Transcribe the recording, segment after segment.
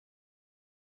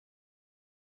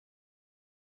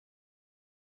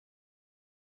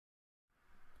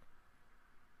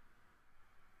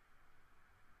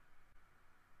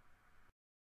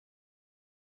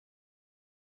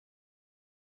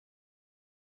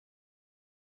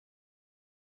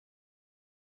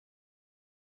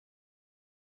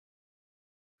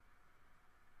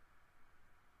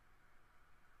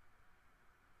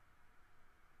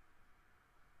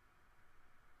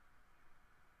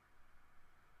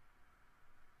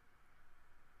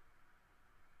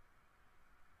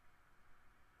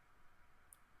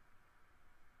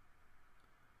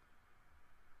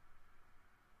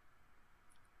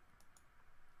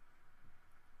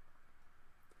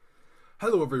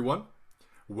Hello everyone,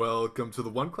 welcome to the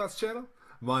OneClass channel.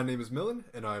 My name is Millen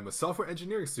and I am a software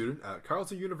engineering student at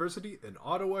Carleton University in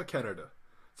Ottawa, Canada.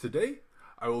 Today,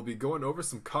 I will be going over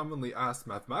some commonly asked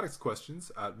mathematics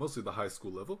questions at mostly the high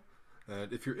school level.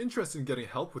 And if you're interested in getting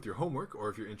help with your homework or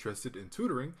if you're interested in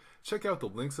tutoring, check out the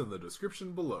links in the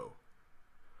description below.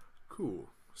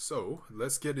 Cool, so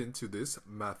let's get into this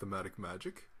mathematic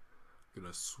magic. I'm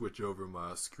gonna switch over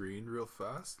my screen real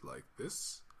fast like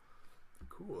this.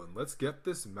 Cool, and let's get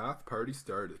this math party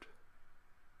started.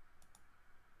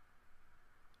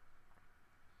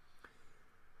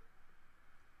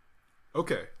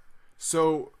 Okay,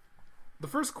 so the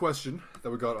first question that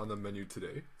we got on the menu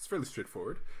today, it's fairly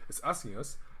straightforward. It's asking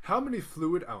us how many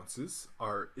fluid ounces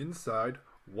are inside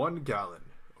 1 gallon.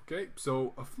 Okay,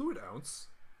 so a fluid ounce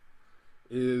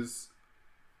is,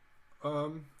 a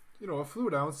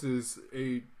fluid ounce is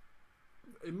a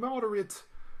moderate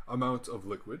amount of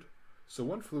liquid. So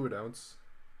one fluid ounce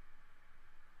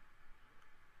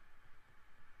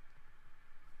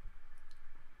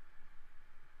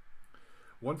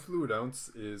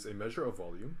is a measure of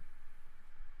volume.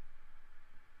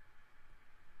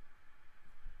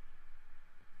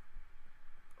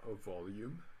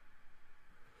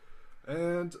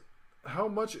 And how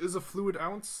much is a fluid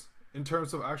ounce in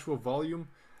terms of actual volume?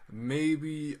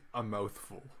 Maybe a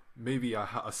mouthful, maybe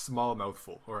a small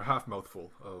mouthful or a half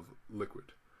mouthful of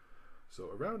liquid. So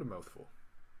around a mouthful.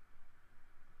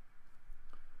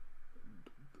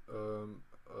 A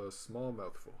small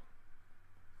mouthful.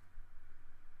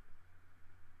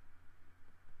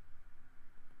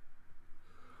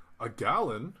 A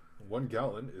gallon, 1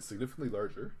 gallon, is significantly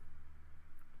larger.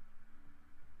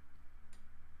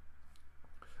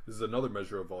 This is another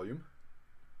measure of volume.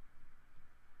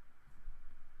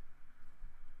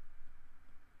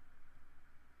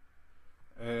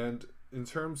 And in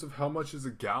terms of how much is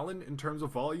a gallon in terms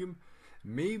of volume,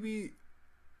 maybe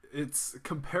it's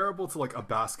comparable to like a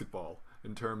basketball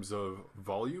in terms of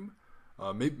volume,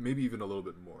 maybe even a little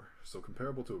bit more. So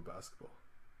comparable to a basketball.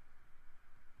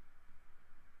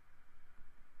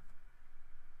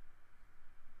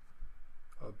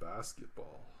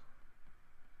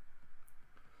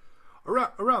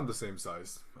 Around the same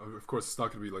size. Of course, it's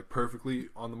not going to be like perfectly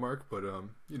on the mark, but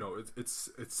it's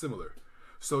similar.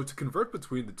 So to convert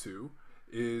between the two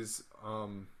is a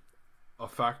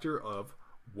factor of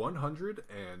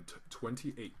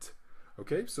 128.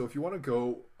 Okay, so if you want to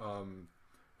go,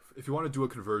 if you want to do a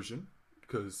conversion,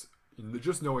 because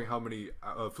just knowing how many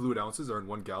fluid ounces are in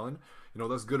 1 gallon,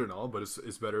 that's good and all, but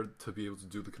it's better to be able to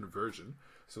do the conversion.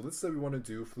 So let's say we want to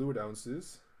do fluid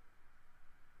ounces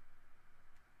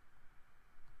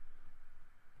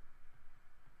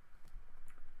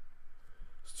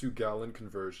to gallon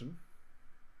conversion.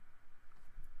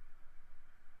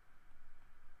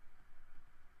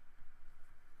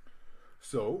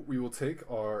 So we will take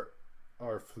our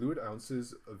fluid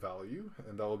ounces value,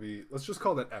 and that will be, let's just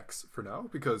call that X for now,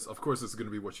 because of course it's going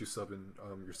to be what you sub in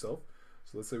yourself.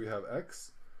 So let's say we have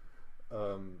X.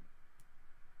 OZ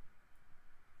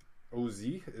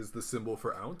is the symbol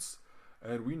for ounce,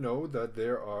 and we know that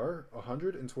there are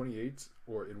 128,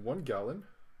 or in 1 gallon,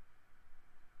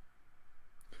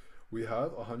 we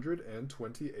have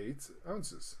 128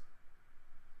 ounces.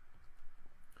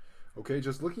 Okay,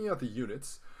 just looking at the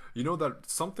units, you know that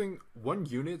 1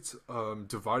 unit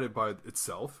divided by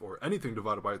itself, or anything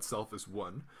divided by itself, is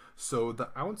 1. So the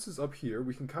ounces up here,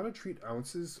 we can kind of treat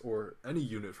ounces, or any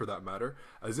unit for that matter,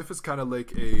 as if it's kind of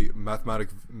like a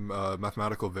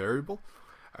mathematical variable,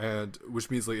 and which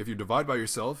means like if you divide by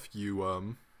yourself,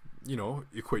 you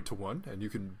equate to 1, and you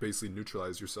can basically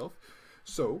neutralize yourself.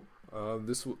 So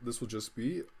this will just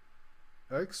be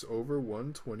X over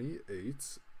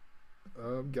 128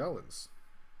 gallons.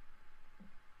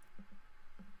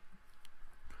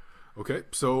 Okay,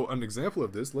 so an example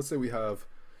of this, let's say we have,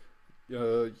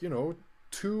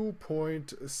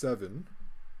 2.7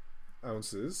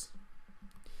 ounces,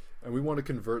 and we want to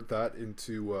convert that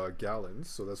into gallons,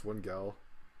 so that's 1 gal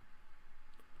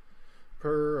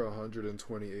per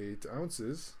 128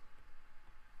 ounces.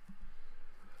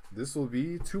 This will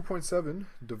be 2.7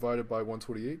 divided by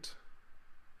 128.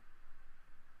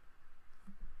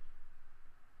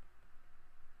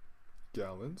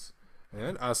 Gallons.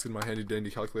 And asking my handy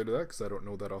dandy calculator that, because I don't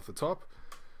know that off the top.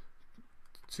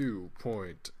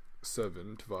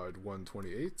 2.7 divide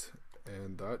 128,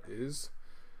 and that is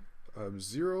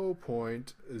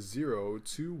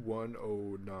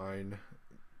 0.02109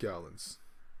 gallons.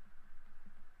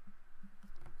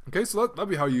 Okay, so that'd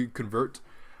be how you convert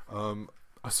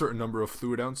a certain number of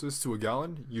fluid ounces to a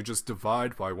gallon. You just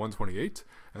divide by 128,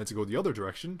 and to go the other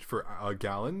direction, for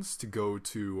gallons to go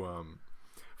to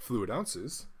fluid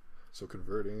ounces, so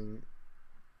converting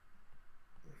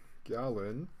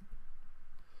gallon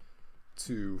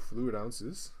to fluid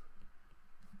ounces,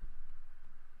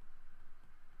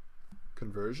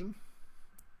 conversion,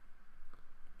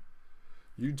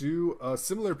 you do a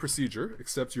similar procedure,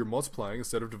 except you're multiplying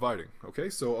instead of dividing.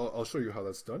 Okay, so I'll show you how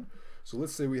that's done. So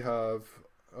let's say we have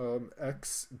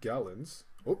X gallons.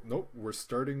 Oh, no, we're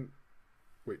starting,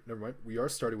 wait, never mind. We are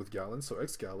starting with gallons, so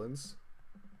X gallons.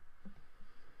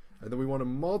 And then we want to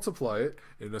multiply it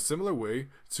in a similar way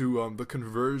to the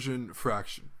conversion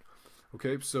fraction.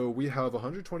 Okay, so we have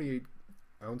 128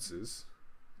 ounces,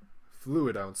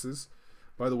 fluid ounces.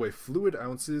 By the way, fluid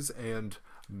ounces and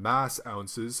mass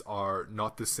ounces are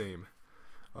not the same.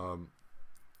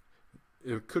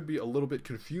 It could be a little bit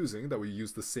confusing that we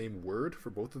use the same word for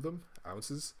both of them,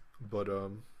 ounces, but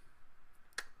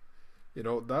you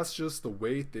know, that's just the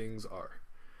way things are.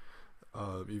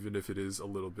 Even if it is a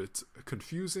little bit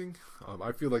confusing,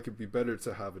 I feel like it'd be better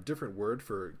to have a different word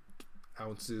for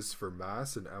ounces for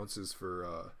mass and ounces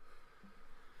for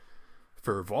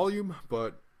volume,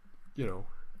 but you know,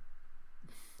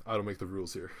 I don't make the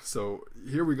rules here. So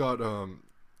here we got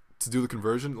to do the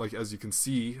conversion, like as you can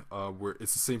see, where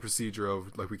it's the same procedure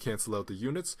of like we cancel out the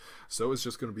units, so it's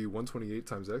just going to be 128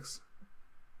 times X.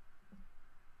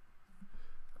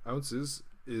 Ounces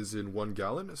is in 1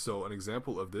 gallon. So an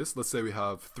example of this, let's say we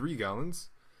have 3 gallons.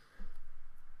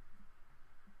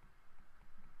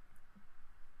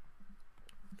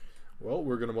 Well,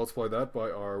 we're going to multiply that by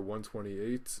our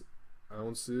 128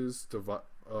 ounces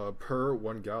per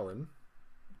 1 gallon.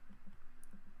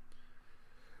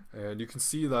 And you can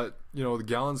see that, you know, the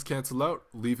gallons cancel out,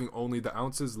 leaving only the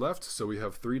ounces left. So we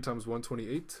have 3 times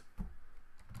 128.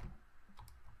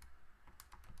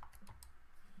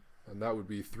 And that would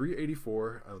be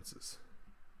 384 ounces.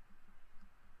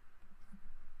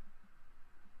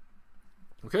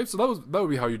 Okay, so that would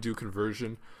be how you do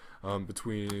conversion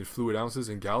between fluid ounces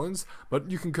and gallons. But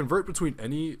you can convert between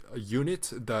any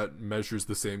unit that measures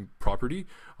the same property,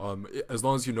 as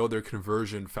long as you know their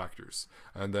conversion factors.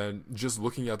 And then just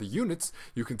looking at the units,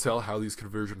 you can tell how these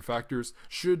conversion factors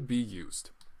should be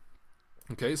used.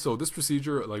 Okay, so this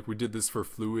procedure, like we did this for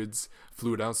fluid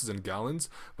ounces and gallons,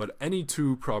 but any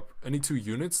two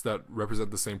units that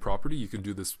represent the same property, you can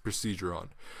do this procedure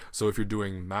on. So if you're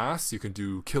doing mass, you can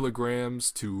do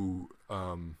kilograms to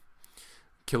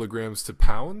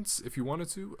pounds if you wanted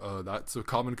to. That's a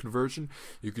common conversion.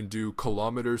 You can do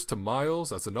kilometers to miles.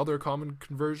 That's another common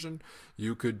conversion.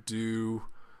 You could do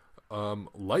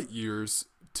light years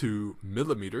to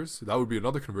millimeters. That would be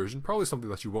another conversion, probably something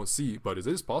that you won't see, but it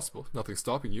is possible. Nothing's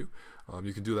stopping you.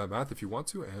 You can do that math if you want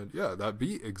to, and yeah, that'd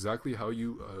be exactly how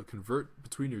you convert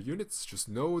between your units. Just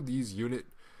know these unit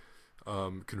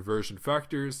conversion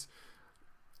factors,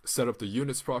 set up the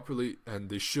units properly, and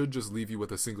they should just leave you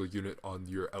with a single unit on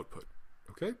your output.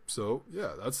 Okay, so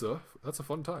yeah, that's a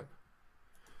fun time.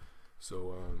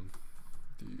 So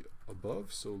the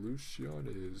above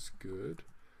solution is good,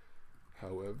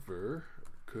 however,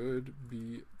 could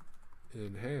be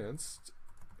enhanced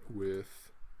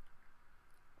with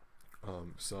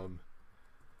some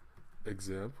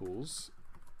examples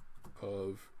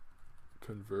of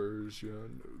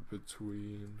conversion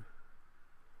between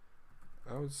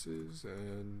ounces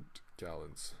and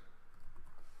gallons.